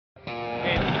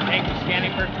tank is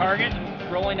scanning for a target,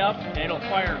 rolling up, and it'll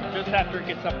fire just after it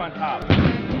gets up on top.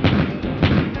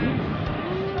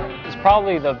 It's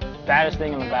probably the baddest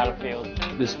thing on the battlefield.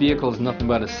 This vehicle is nothing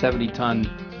but a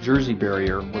 70-ton Jersey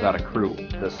barrier without a crew.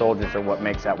 The soldiers are what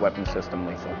makes that weapon system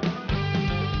lethal.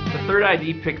 The 3rd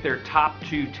ID picked their top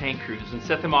 2 tank crews and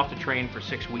set them off to train for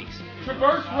 6 weeks.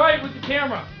 Traverse right with the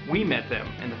camera. We met them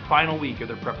in the final week of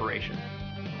their preparation.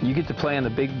 You get to play on the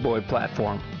big boy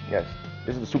platform. Yes,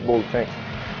 this is the Super Bowl of tanks.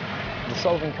 The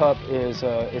Sullivan Cup is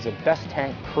a best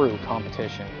tank crew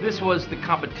competition. This was the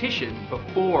competition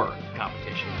before the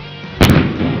competition.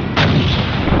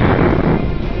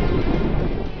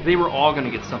 They were all going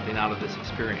to get something out of this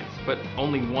experience, but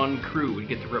only one crew would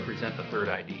get to represent the 3rd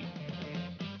ID.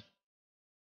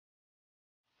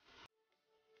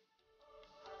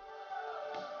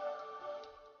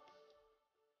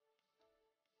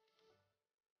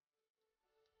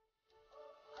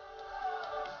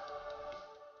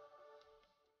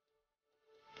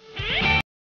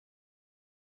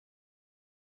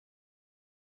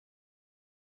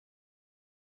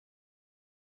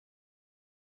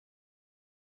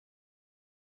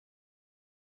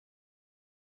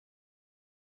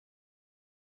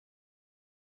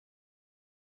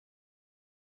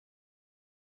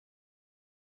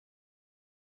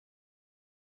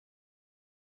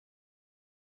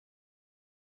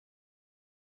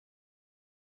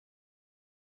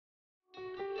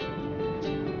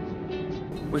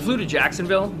 We flew to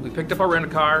Jacksonville, we picked up our rental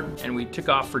car, and we took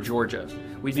off for Georgia.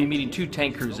 We'd be meeting 2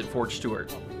 tank crews at Fort Stewart.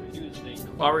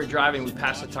 While we were driving, we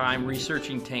passed the time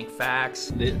researching tank facts.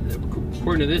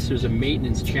 According to this, there's a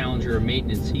maintenance challenge or a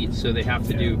maintenance heat, so they have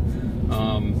to do,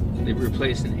 they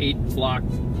replaced an 8-block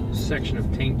section of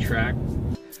tank track.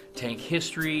 Tank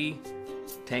history,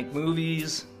 tank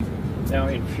movies. Now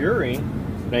in Fury,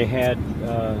 they had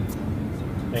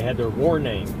their war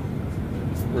name.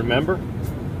 Remember?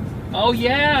 Oh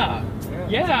yeah!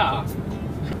 Yeah!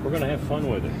 We're gonna have fun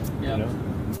with it. Yeah. You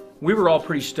know? We were all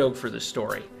pretty stoked for this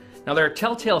story. Now there are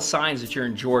telltale signs that you're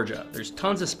in Georgia. There's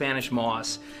tons of Spanish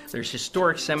moss, there's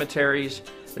historic cemeteries,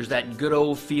 there's that good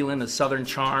old feeling of Southern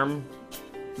charm,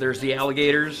 there's the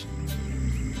alligators.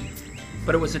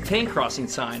 But it was the tank crossing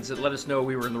signs that let us know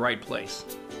we were in the right place.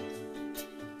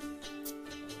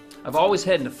 I've always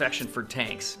had an affection for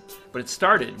tanks, but it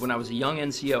started when I was a young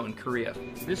NCO in Korea.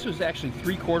 This was actually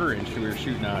 3/4 inch we were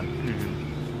shooting on.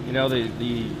 You know,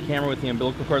 the camera with the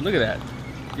umbilical cord, look at that.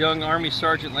 Young Army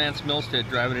Sergeant Lance Milstead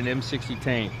driving an M60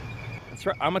 tank. That's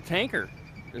right, I'm a tanker.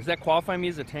 Does that qualify me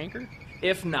as a tanker?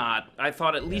 If not, I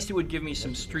thought at least it would give me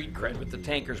some street cred with the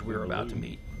tankers we were about to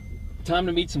meet. Time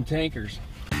to meet some tankers.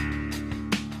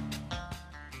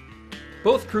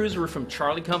 Both crews were from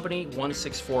Charlie Company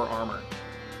 164 Armor.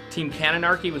 Team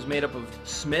Cannonarchy was made up of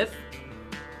Smith,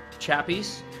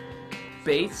 Chappies,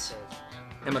 Bates,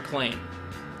 and McLean.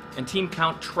 And Team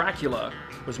Count Tracula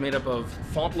was made up of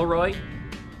Fauntleroy,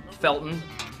 Felton,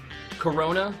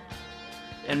 Corona,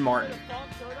 and Martin.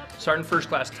 Sergeant First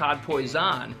Class Todd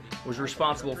Poison was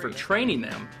responsible for training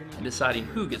them and deciding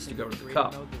who gets to go to the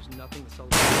Cup.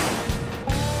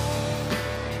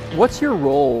 What's your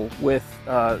role with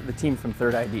the team from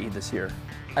 3rd ID this year?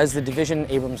 As the Division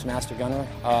Abrams Master Gunner,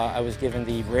 I was given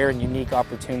the rare and unique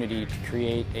opportunity to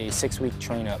create a 6-week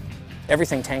train-up.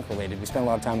 Everything tank related. We spent a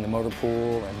lot of time in the motor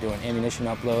pool and doing ammunition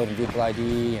upload and vehicle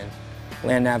ID and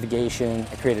land navigation.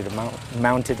 I created a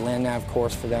mounted land nav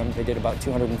course for them. They did about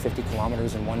 250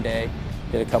 kilometers in one day.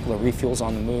 Did a couple of refuels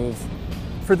on the move.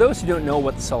 For those who don't know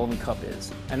what the Sullivan Cup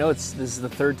is, I know this is the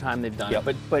 3rd time they've done Yep.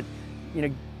 it, but you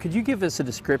know, could you give us a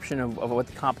description of what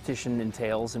the competition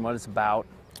entails and what it's about?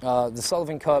 The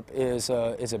Sullivan Cup is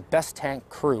a best tank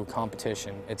crew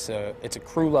competition. It's a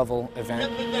crew level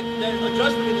event. That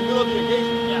adjustment in the middle of the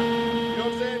engagement. Yeah. You know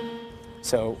what I'm saying?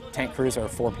 So tank crews are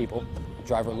 4 people: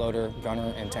 driver, loader,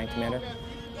 gunner, and tank commander.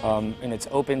 And it's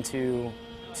open to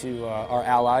our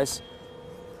allies.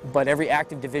 But every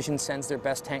active division sends their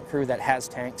best tank crew that has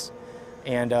tanks,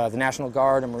 and the National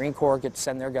Guard and Marine Corps get to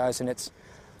send their guys, and it's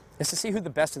to see who the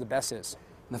best of the best is.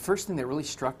 And the first thing that really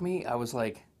struck me, I was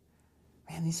like,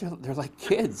 man, they're like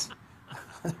kids.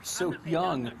 They're so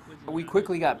young. But we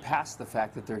quickly got past the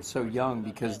fact that they're so young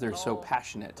because they're so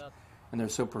passionate and they're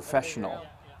so professional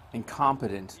and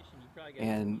competent,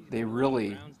 and they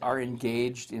really are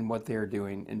engaged in what they're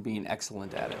doing and being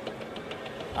excellent at it.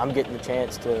 I'm getting the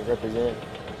chance to represent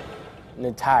an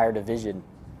entire division.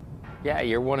 Yeah,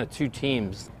 you're one of 2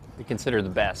 teams they consider the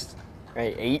best.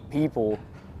 Right, 8 people,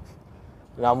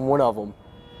 and I'm one of them.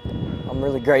 I'm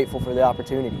really grateful for the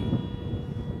opportunity.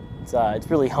 It's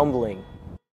really humbling.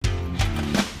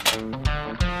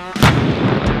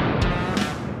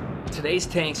 Today's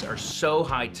tanks are so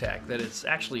high-tech that it's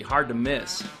actually hard to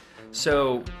miss.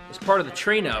 So, as part of the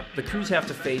train-up, the crews have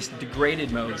to face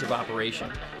degraded modes of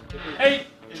operation. Hey,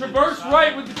 traverse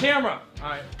right with the camera. All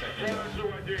right.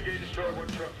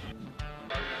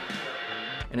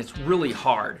 And it's really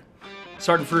hard.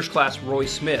 Sergeant First Class Roy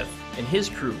Smith and his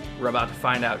crew were about to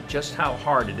find out just how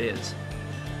hard it is.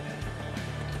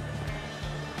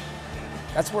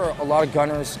 That's where a lot of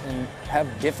gunners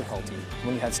have difficulty,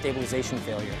 when you have stabilization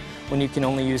failure, when you can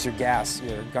only use your gas,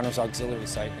 your gunner's auxiliary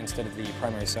sight, instead of the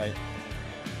primary sight.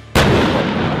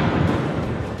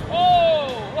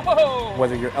 Oh! Whoa!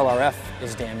 Whether your LRF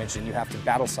is damaged and you have to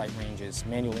battle sight ranges,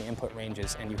 manually input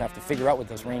ranges, and you have to figure out what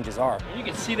those ranges are. You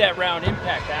can see that round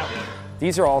impact that way.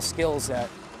 These are all skills that,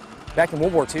 back in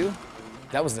World War II,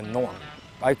 that was the norm.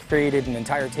 I created an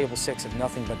entire table 6 of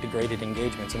nothing but degraded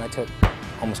engagements, and I took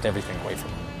almost everything away from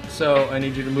them. So I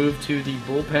need you to move to the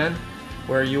bullpen,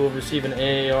 where you will receive an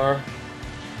AAR.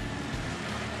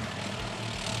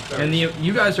 And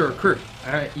you guys are a crew.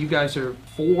 All right, you guys are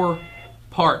 4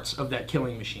 parts of that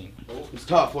killing machine. It was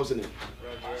tough, wasn't it?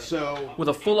 So With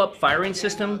a full-up firing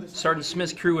system, Sergeant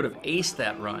Smith's crew would have aced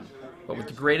that run. But with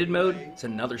degraded mode, it's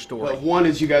another story. well, one,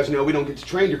 as you guys know, we don't get to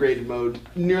train degraded mode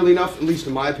nearly enough, at least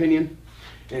in my opinion.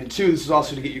 And 2, this is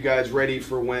also to get you guys ready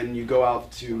for when you go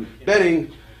out to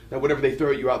bedding, that whatever they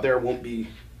throw at you out there won't be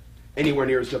anywhere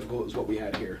near as difficult as what we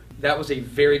had here. That was a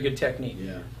very good technique.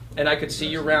 Yeah. And I could see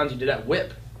your rounds, you did that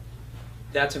whip.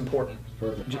 That's important.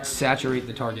 Perfect. Just saturate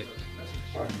the target.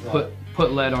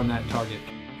 Put lead on that target.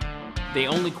 They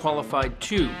only qualified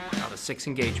 2 out of 6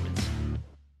 engagements.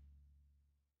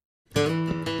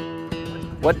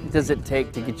 What does it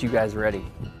take to get you guys ready?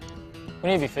 We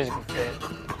need to be physically fit.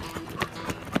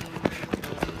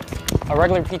 A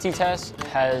regular PT test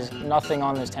has nothing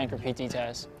on this tanker PT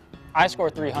test. I score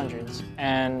 300s,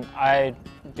 and I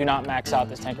do not max out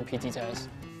this tanker PT test.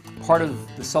 Part of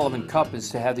the Sullivan Cup is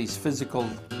to have these physical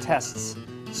tests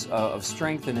of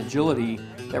strength and agility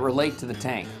that relate to the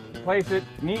tank. Place it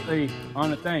neatly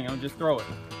on the thing. I'll just throw it.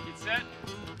 Get set.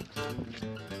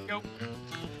 Go.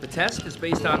 The test is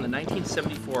based on the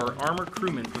 1974 Armor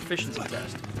Crewman Proficiency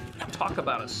Test. Talk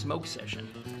about a smoke session.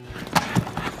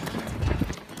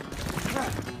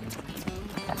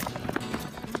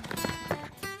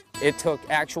 It took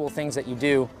actual things that you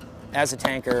do as a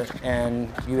tanker,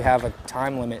 and you have a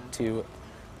time limit to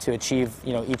achieve,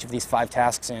 each of these 5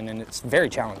 tasks in, and it's very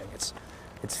challenging.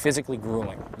 It's physically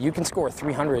grueling. You can score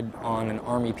 300 on an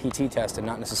Army PT test and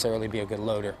not necessarily be a good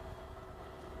loader,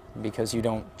 because you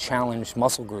don't challenge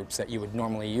muscle groups that you would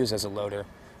normally use as a loader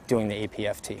doing the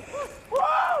APFT.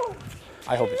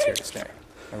 I hope it's here to stay.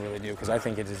 I really do, because I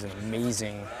think it is an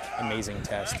amazing, amazing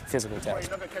test, physical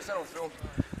test.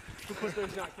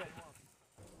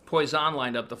 Poison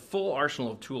lined up the full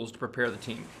arsenal of tools to prepare the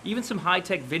team, even some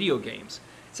high-tech video games.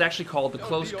 It's actually called the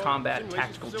Close Combat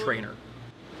Tactical Trainer.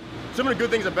 Some of the good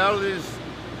things about it is,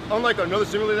 unlike another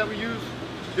simulator that we use,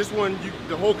 this one,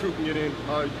 the whole crew can get in.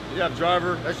 You have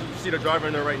driver, actually you see the driver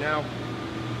in there right now.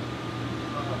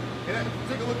 And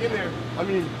take a look in there. I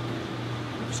mean,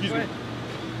 excuse me.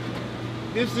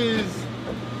 This is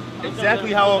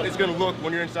exactly how it's going to look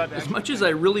when you're inside the As much as I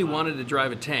really wanted to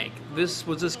drive a tank, this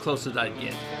was as close as I'd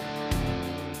get.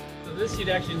 So this you'd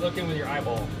actually look in with your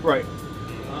eyeball. Right.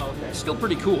 Oh, okay. Still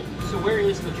pretty cool. So where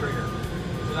is the trigger?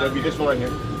 That would be this one right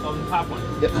here. Oh, the top one.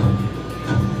 Yep.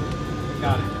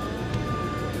 Got it.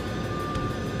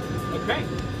 Okay.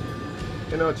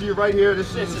 And to your right here,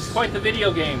 this is quite the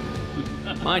video game.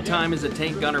 My time as a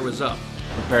tank gunner was up.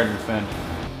 Prepare to defend.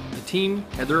 The team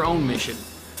had their own mission.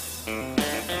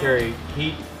 Carry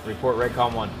heat, report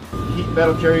Redcon 1. Heat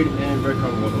battle carried and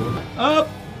Redcon 1 over. Up!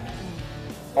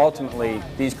 Ultimately,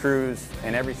 these crews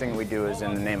and everything we do is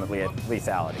in the name of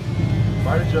lethality.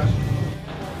 Fire adjust.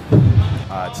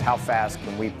 It's how fast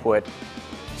can we put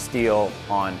steel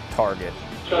on target.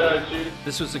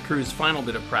 This was the crew's final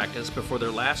bit of practice before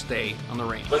their last day on the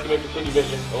range. Recommend continue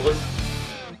mission. Over.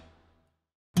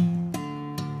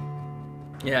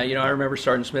 Yeah, I remember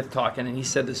Sergeant Smith talking, and he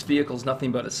said this vehicle's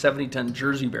nothing but a 70-ton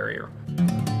Jersey barrier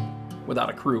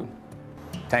without a crew.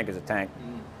 Tank is a tank.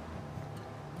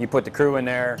 You put the crew in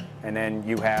there, and then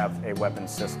you have a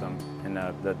weapons system, and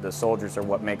the soldiers are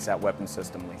what makes that weapons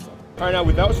system lethal. All right, now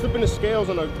without slipping the scales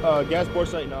on the gas bore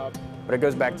sight knob. But it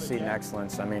goes back to seating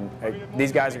excellence. I mean,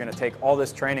 these guys are going to take all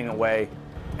this training away,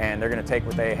 and they're going to take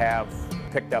what they have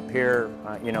picked up here,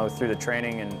 through the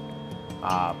training and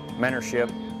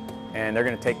mentorship, and they're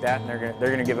going to take that and they're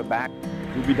going to give it back.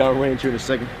 We'll be downrange here in a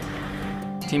second.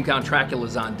 Team Count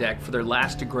Dracula's on deck for their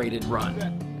last degraded run.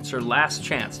 It's their last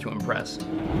chance to impress.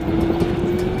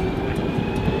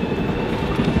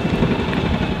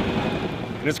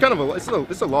 And it's kind of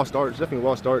it's a lost art. It's definitely a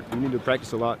lost art. You need to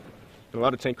practice a lot. And a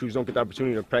lot of tank crews don't get the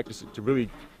opportunity to practice it, to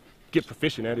really get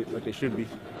proficient at it like they should be.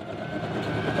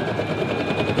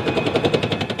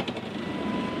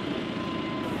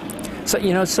 So,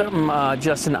 you know something,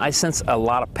 Justin, I sense a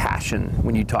lot of passion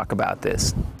when you talk about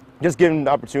this. Just getting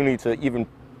the opportunity to even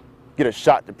get a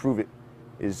shot to prove it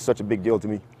is such a big deal to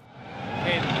me.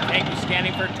 Okay, the tank is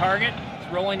scanning for a target,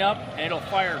 it's rolling up, and it'll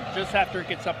fire just after it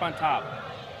gets up on top.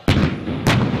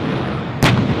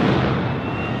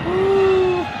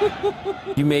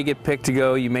 You may get picked to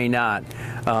go, you may not.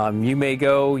 You may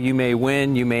go, you may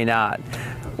win, you may not.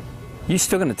 You're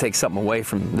still going to take something away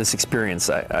from this experience,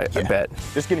 I bet.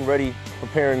 Just getting ready,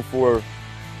 preparing for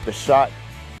the shot,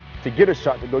 to get a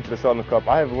shot to go to the Sullivan Cup.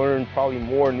 I have learned probably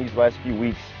more in these last few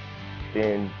weeks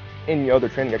than any other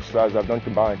training exercise I've done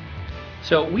combined.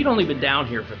 So we'd only been down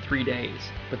here for 3 days,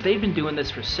 but they'd been doing this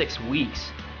for 6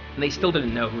 weeks, and they still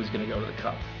didn't know who was going to go to the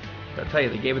Cup. But I'll tell you,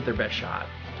 they gave it their best shot.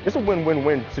 It's a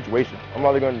win-win-win situation. I'm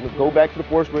either going to go back to the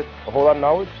force with a whole lot of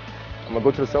knowledge, I'm going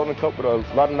to go to the Sullivan Cup with a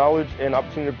lot of knowledge and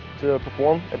opportunity to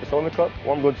perform at the Sullivan Cup,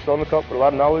 or I'm going to the Sullivan Cup with a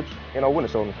lot of knowledge and I'll win the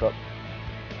Sullivan Cup.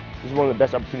 This is one of the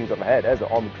best opportunities I've had as an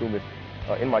Army crewman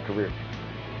in my career.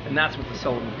 And that's what the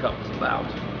Sullivan Cup is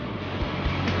about.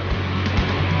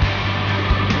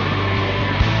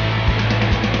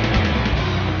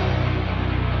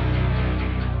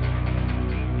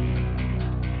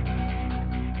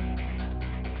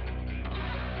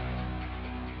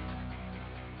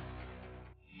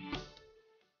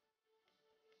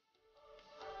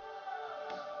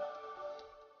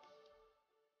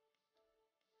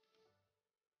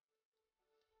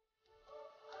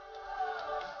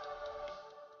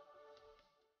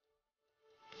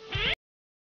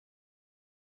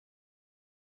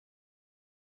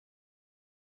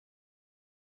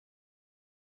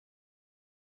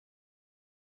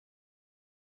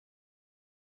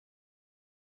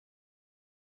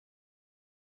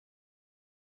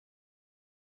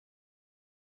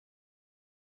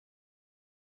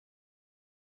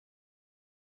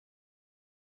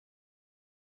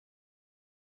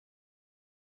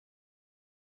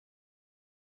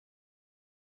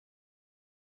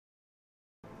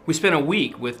 We spent a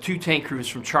week with 2 tank crews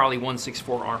from Charlie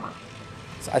 164 Armor.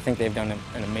 I think they've done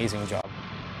an amazing job.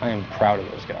 I am proud of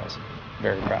those guys,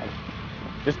 very proud.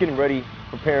 Just getting ready,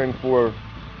 preparing for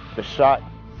the shot,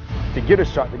 to get a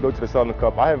shot to go to the Sullivan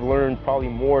Cup. I have learned probably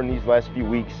more in these last few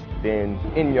weeks than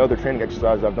any other training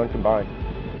exercise I've done combined.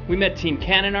 We met Team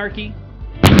Canonarchy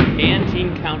and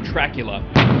Team Count Dracula,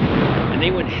 and they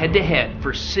went head-to-head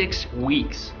for 6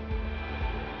 weeks.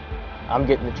 I'm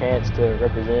getting the chance to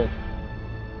represent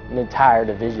an entire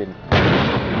division.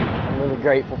 I'm really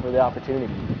grateful for the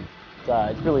opportunity.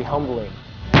 It's really humbling.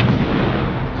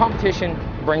 Competition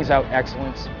brings out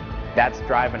excellence. That's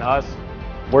driving us,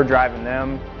 we're driving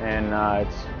them, and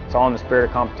it's all in the spirit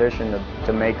of competition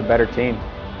to make a better team.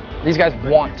 These guys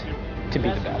want to be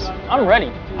the best. I'm ready.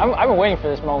 I've been waiting for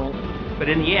this moment. But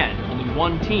in the end, only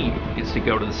one team gets to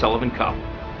go to the Sullivan Cup.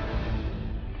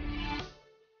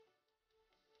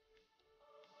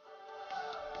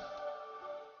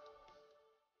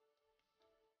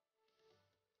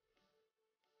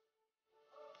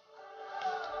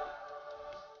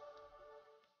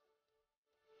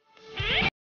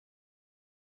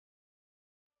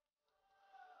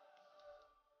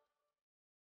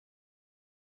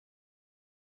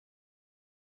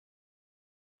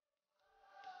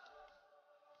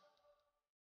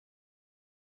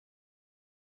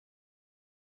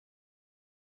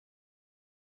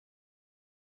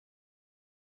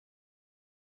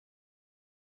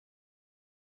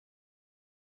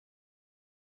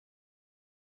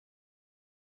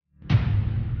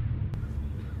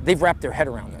 They've wrapped their head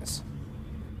around this.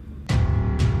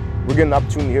 We're getting an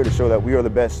opportunity here to show that we are the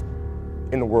best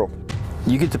in the world.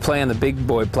 You get to play on the big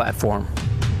boy platform.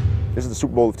 This is the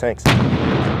Super Bowl of tanks.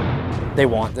 They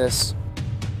want this.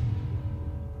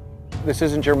 This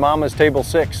isn't your mama's table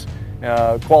 6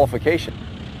 qualification.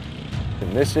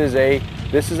 And this is a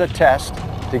test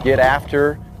to get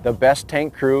after the best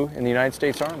tank crew in the United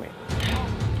States Army.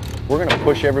 We're going to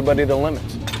push everybody to the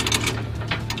limits.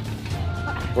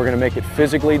 We're going to make it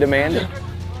physically demanding.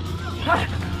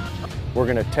 We're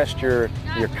going to test your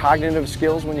cognitive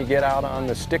skills when you get out on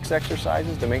the sticks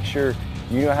exercises to make sure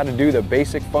you know how to do the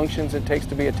basic functions it takes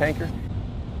to be a tanker.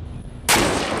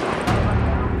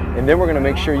 And then we're going to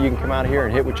make sure you can come out here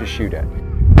and hit what you shoot at.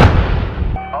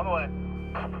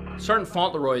 Sergeant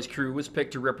Fauntleroy's crew was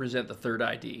picked to represent the 3rd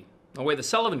ID. The way the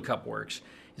Sullivan Cup works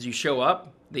is you show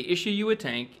up, they issue you a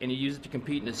tank, and you use it to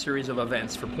compete in a series of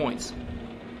events for points.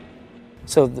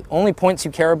 So the only points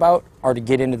you care about are to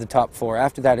get into the top 4.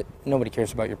 After that, nobody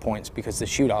cares about your points because the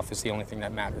shoot-off is the only thing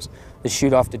that matters. The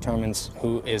shoot-off determines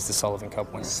who is the Sullivan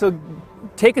Cup winner. So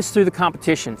take us through the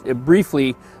competition.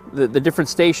 Briefly, the different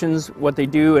stations, what they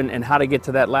do, and how to get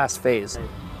to that last phase.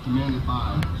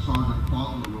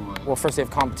 Well, first they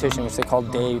have competition, which they call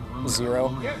Day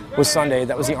 0. Was Sunday.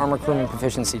 That was the armor crewman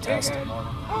proficiency test.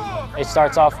 It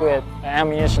starts off with an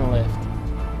ammunition lift.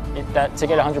 To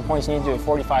get 100 points, you need to do it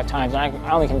 45 times, and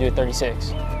I only can do it 36.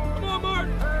 Come on,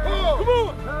 Martin! Come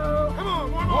on! Come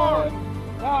on! One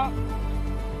more!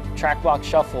 Track block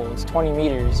shuffle, it's 20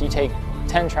 meters. You take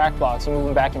 10 track blocks, you move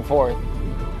them back and forth.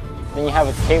 Then you have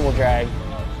a cable drag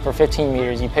for 15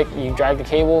 meters. You drag the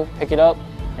cable, pick it up,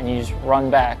 and you just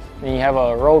run back. Then you have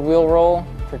a road wheel roll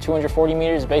for 240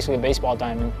 meters, basically a baseball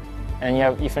diamond. And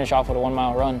you finish off with a 1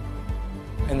 mile run.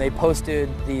 And they posted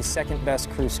the second best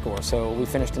crew score, so we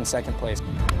finished in second place.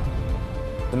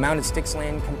 The mounted sticks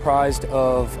lane comprised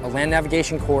of a land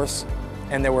navigation course,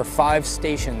 and there were 5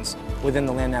 stations within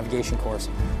the land navigation course.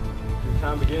 Your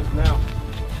time begins now.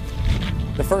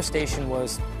 The first station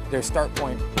was their start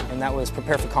point, and that was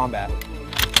prepare for combat.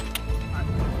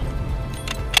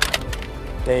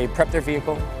 They prepped their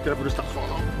vehicle,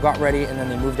 got ready, and then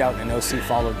they moved out, and an OC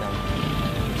followed them.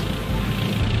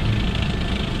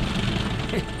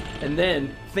 And then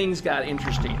things got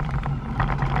interesting. And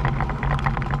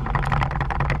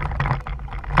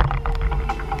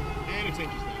it's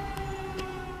interesting.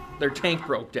 Their tank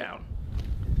broke down.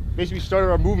 Basically, we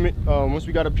started our movement once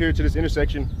we got up here to this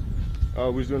intersection. We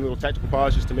was doing a little tactical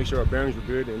pause just to make sure our bearings were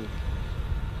good. And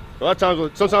a lot of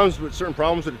times, sometimes with certain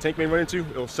problems that the tank may run into,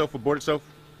 it'll self-abort itself.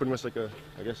 Pretty much like a,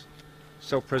 I guess,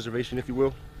 self-preservation, if you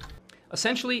will.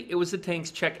 Essentially, it was the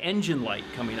tank's check engine light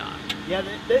coming on. Yeah,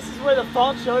 this is where the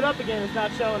fault showed up again. It's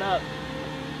not showing up.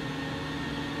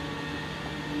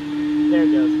 There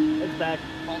it goes. It's back.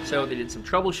 So they did some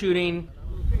troubleshooting.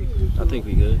 I think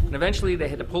we good. And eventually they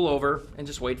had to pull over and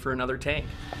just wait for another tank.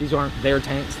 These aren't their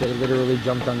tanks. They literally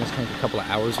jumped on this tank a couple of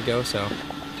hours ago, so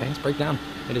tanks break down.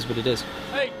 It is what it is.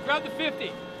 Hey, grab the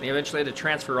 50. They eventually had to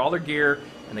transfer all their gear,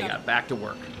 and they got back to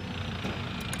work.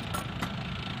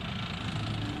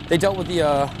 They dealt with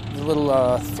the little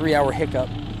 3-hour hiccup,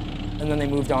 and then they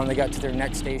moved on. They got to their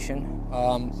next station,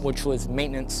 which was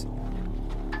maintenance.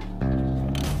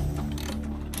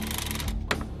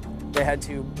 They had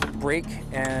to break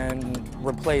and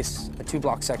replace a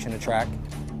 2-block section of track.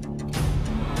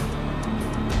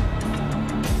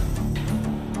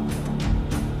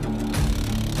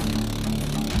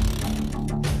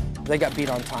 They got beat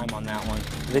on time on that one.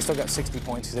 They still got 60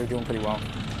 points because they were doing pretty well.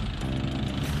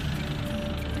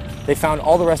 They found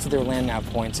all the rest of their land nav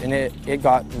points, and it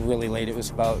got really late. It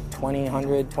was about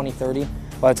 2000, 2030.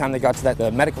 By the time they got to the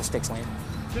medical sticks lane.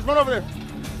 Just run over there.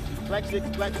 Black 6,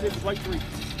 white 3.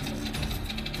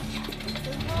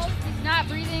 He's not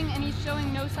breathing, and he's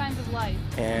showing no signs of life.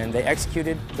 And they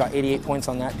executed, got 88 points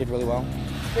on that, did really well.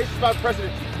 Station 5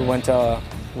 precedent. We went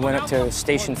up to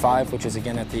Station 5, which is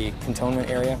again at the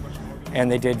cantonment area, and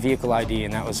they did vehicle ID,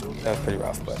 and that was pretty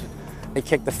rough. But they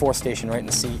kicked the 4th station right in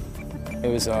the seat. It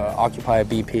was Occupy a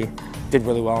BP. Did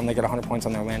really well, and they got 100 points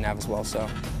on their land nav as well. So,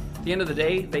 at the end of the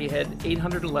day, they had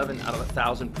 811 out of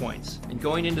 1,000 points. And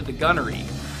going into the gunnery,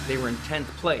 they were in 10th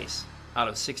place out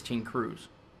of 16 crews.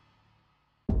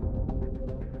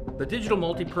 The digital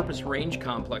multi-purpose range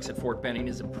complex at Fort Benning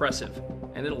is impressive,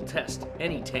 and it'll test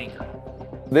any tanker.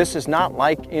 This is not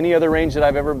like any other range that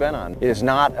I've ever been on. It is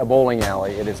not a bowling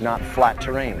alley. It is not flat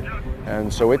terrain.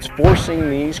 And so it's forcing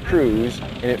these crews,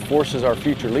 and it forces our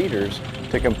future leaders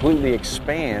to completely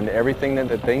expand everything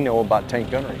that they know about tank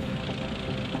gunnery.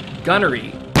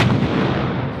 Gunnery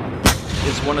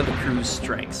is one of the crew's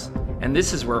strengths. And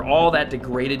this is where all that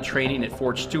degraded training at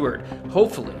Fort Stewart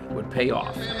hopefully would pay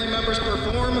off. Family members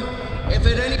perform. If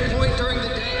at any point during the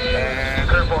day,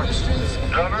 gunner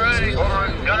ready,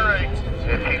 gunner ready.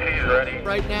 TC is ready.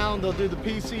 Right now, they'll do the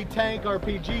PC tank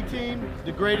RPG team,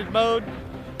 degraded mode,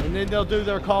 and then they'll do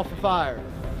their call for fire.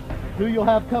 Who you'll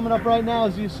have coming up right now,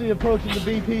 as you see approaching the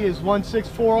BP, is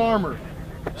 164 Armor.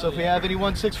 So if we have any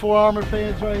 164 Armor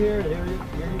fans right here, here you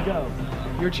go.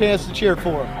 Your chance to cheer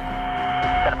for them.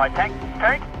 Identify tank.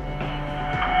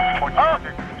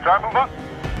 Drive move up.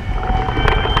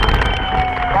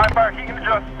 Drive fire, he can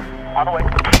adjust. On the way.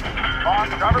 On,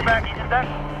 driver back, engine deck.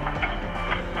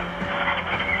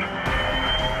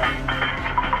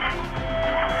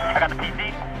 I got the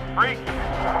PC. 3.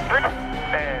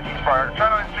 And he's fired.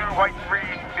 China into white 3.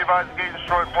 Be advised, engage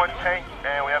destroyed 1 tank,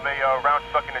 and we have a round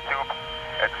stuck in the tube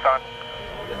at this time.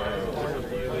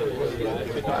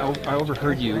 I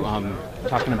overheard you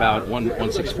talking about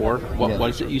 164. What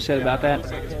is it you said about that?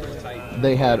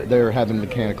 They're having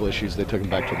mechanical issues. They took them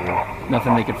back to the room.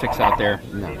 Nothing they could fix out there.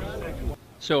 No.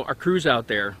 So our crew's out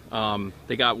there.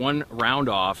 They got one round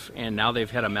off, and now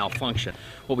they've had a malfunction.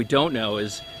 What we don't know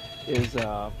is if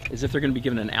they're going to be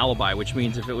given an alibi, which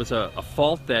means if it was a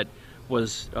fault that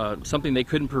was something they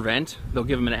couldn't prevent, they'll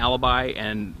give them an alibi,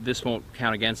 and this won't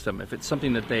count against them. If it's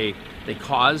something that they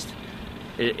caused,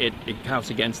 it counts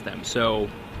against them. So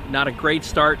not a great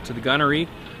start to the gunnery,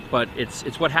 but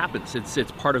it's what happens.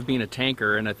 It's part of being a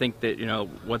tanker, and I think that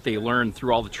what they learned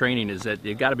through all the training is that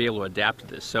you've got to be able to adapt to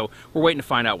this. So we're waiting to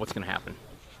find out what's going to happen.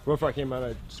 What if I came out,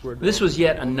 I swear. This was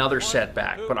yet another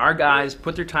setback, but our guys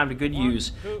put their time to good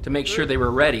use to make sure they were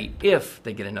ready if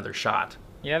they get another shot.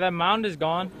 Yeah, that mound is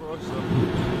gone.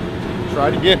 Try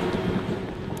it again.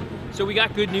 So we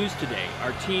got good news today.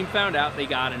 Our team found out they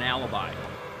got an alibi,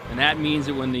 and that means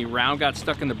that when the round got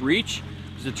stuck in the breech,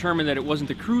 it was determined that it wasn't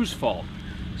the crew's fault.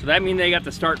 So that means they got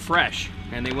to start fresh,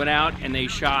 and they went out and they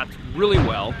shot really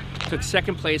well, took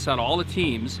second place on all the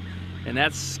teams, and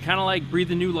that's kind of like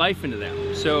breathing new life into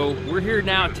them. So we're here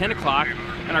now at 10 o'clock,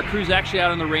 and our crew's actually out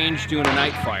on the range doing a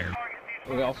night fire.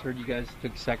 We also heard you guys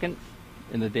took second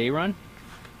in the day run.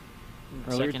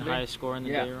 Second highest score in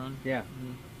the day run. Yeah.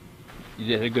 You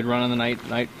did a good run on the night.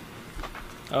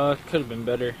 Could have been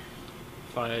better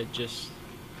if I had just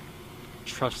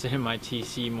trusted in my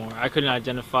TC more. I couldn't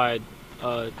identify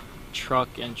a truck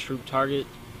and troop target,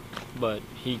 but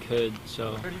he could,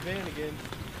 so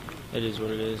it is what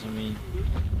it is. I mean,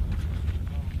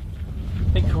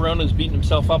 I think Corona's beating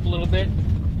himself up a little bit.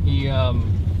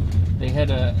 They had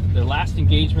their last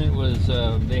engagement was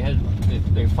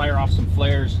they fire off some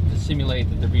flares to simulate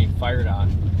that they're being fired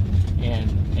on, and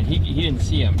he didn't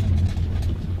see them.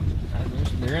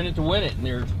 They're in it to win it,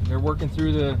 and they're working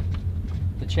through the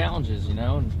challenges,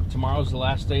 And tomorrow's the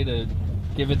last day to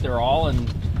give it their all and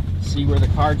see where the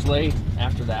cards lay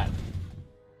after that.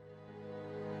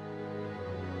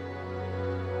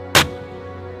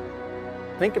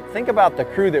 Think about the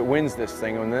crew that wins this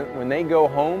thing when they go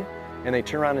home and they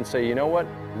turn around and say, you know what,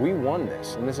 we won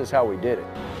this, and this is how we did it.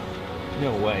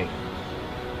 No way.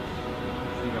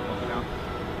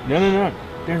 No.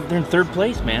 They're in third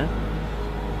place, man.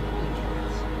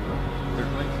 Third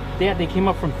place? Yeah, they came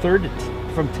up from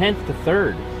 10th to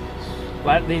third.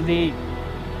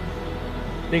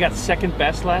 They got second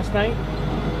best last night.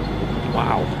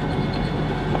 Wow.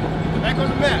 Back on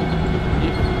the map.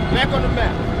 Back on the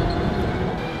map.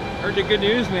 Heard the good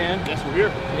news, man. Yes, we're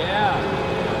here. Yeah.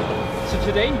 So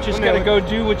today you just got to go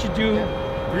do what you do.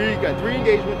 Yeah. Got three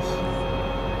engagements.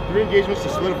 3 engagements to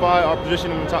solidify our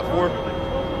position in the top 4.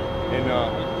 And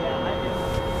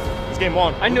it's game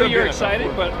on. I know you're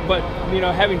excited, but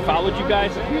having followed you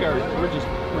guys,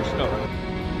 we're stoked.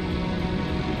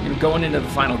 Going into the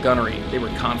final gunnery, they were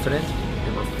confident,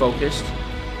 they were focused.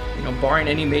 Barring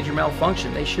any major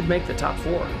malfunction, they should make the top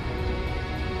 4.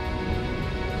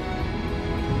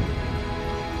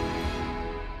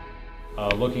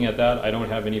 Looking at that, I don't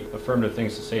have any affirmative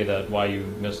things to say that why you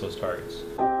missed those targets.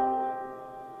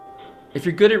 If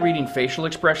you're good at reading facial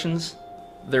expressions,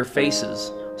 their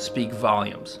faces speak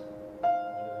volumes.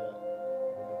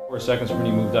 4 seconds when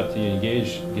you moved up to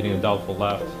engage, getting a doubtful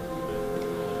left.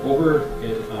 Over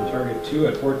on target 2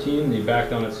 at 14, they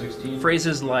backed down at 16.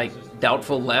 Phrases like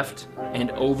doubtful left and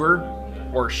over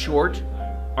or short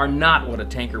are not what a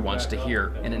tanker wants to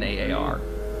hear in an AAR.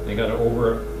 They got it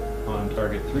over on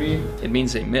target 3. It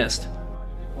means they missed.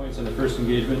 Points in the first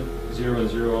engagement, 0 and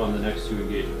 0 on the next 2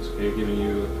 engagements. Okay, giving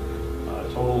you a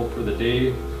total for the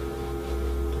day,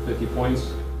 50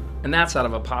 points. And that's out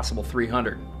of a possible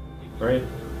 300. All right,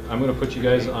 I'm going to put you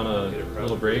guys on a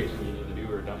little break.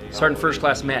 Sergeant First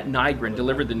Class Matt Nygren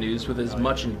delivered the news with as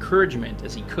much encouragement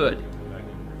as he could.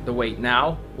 The wait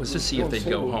now was to see if they'd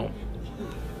go home.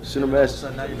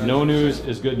 No news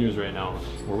is good news right now.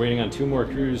 We're waiting on 2 more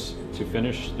crews to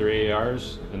finish their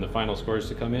AARs and the final scores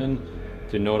to come in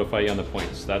to notify you on the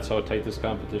points. That's how tight this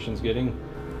competition's getting.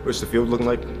 What's the field looking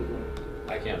like?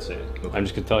 I can't say it. I'm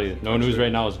just gonna tell you, no news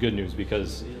right now is good news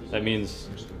because that means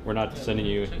we're not sending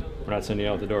you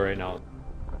out the door right now.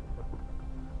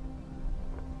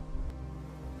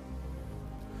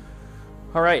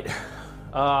 All right,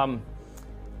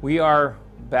 we are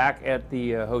back at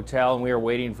the hotel and we are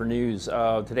waiting for news.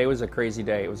 Today was a crazy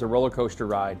day. It was a roller coaster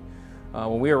ride.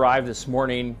 When we arrived this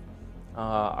morning,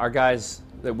 our guys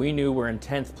that we knew were in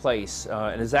 10th place.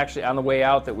 And it's actually on the way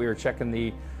out that we were checking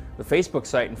the Facebook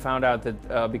site and found out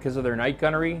that because of their night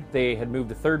gunnery, they had moved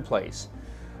to 3rd place.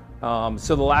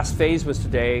 So the last phase was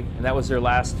today, and that was their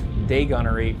last day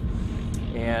gunnery,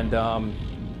 and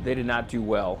they did not do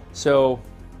well. So,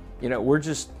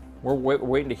 we're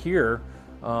waiting to hear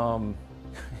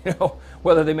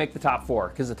whether they make the top 4,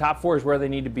 because the top 4 is where they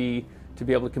need to be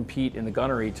able to compete in the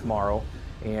gunnery tomorrow.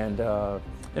 And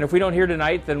if we don't hear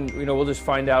tonight, then we'll just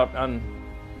find out on.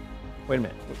 Wait a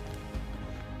minute.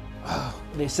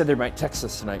 They said they might text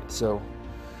us tonight, so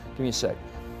give me a sec.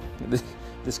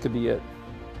 This could be it.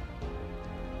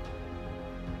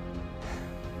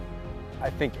 I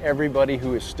think everybody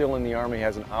who is still in the Army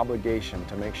has an obligation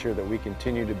to make sure that we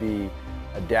continue to be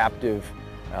adaptive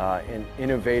and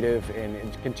innovative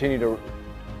and continue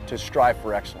to strive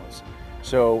for excellence.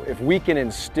 So if we can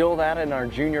instill that in our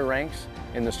junior ranks,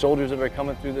 in the soldiers that are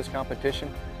coming through this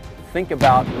competition, think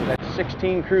about that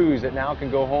 16 crews that now can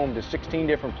go home to 16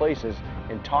 different places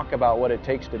and talk about what it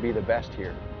takes to be the best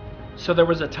here. So there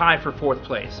was a tie for 4th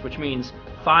place, which means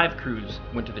 5 crews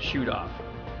went to the shoot-off.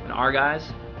 And our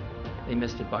guys, they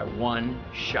missed it by 1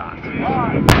 shot.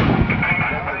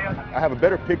 I have a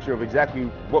better picture of exactly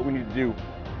what we need to do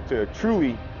to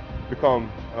truly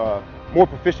become more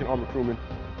proficient armor crewmen.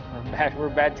 We're a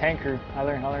bad tank crew. I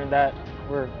learned that.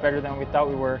 We're better than we thought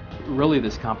we were. Really,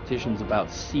 this competition is about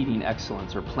seeding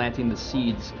excellence, or planting the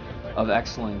seeds of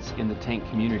excellence in the tank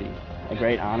community. A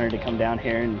great honor to come down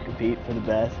here and compete for the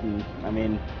best, and I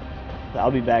mean,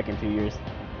 I'll be back in 2 years.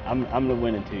 I'm gonna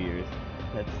win in 2 years.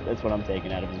 That's what I'm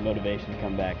taking out of his motivation to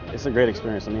come back. It's a great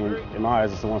experience. I mean, in my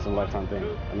eyes, it's a once-in-a-lifetime thing.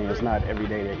 I mean, it's not every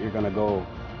day that you're gonna go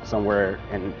somewhere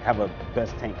and have a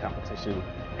best tank competition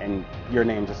and your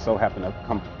name just so happen to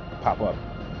pop up.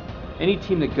 Any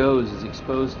team that goes is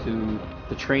exposed to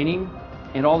the training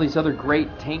and all these other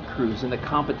great tank crews and the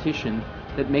competition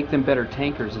that make them better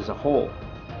tankers as a whole.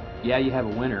 Yeah, you have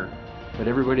a winner, but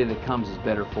everybody that comes is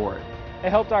better for it.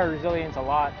 It helped our resilience a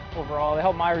lot overall. It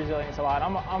helped my resilience a lot.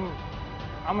 I'm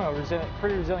a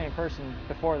pretty resilient person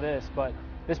before this, but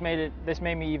this made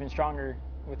me even stronger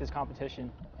with this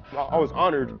competition. I was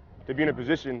honored to be in a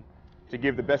position to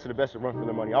give the best of the best a run for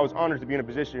their money. I was honored to be in a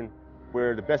position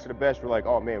where the best of the best were like,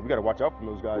 oh man, we got to watch out for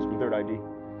those guys from 3rd ID.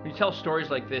 When you tell stories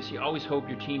like this, you always hope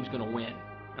your team's going to win,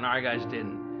 and our guys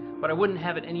didn't. But I wouldn't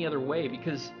have it any other way,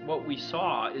 because what we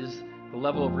saw is the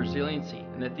level of resiliency,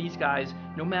 and that these guys,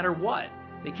 no matter what,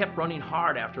 they kept running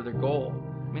hard after their goal.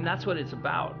 I mean, that's what it's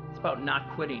about. It's about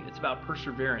not quitting. It's about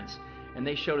perseverance, and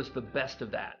they showed us the best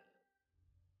of that.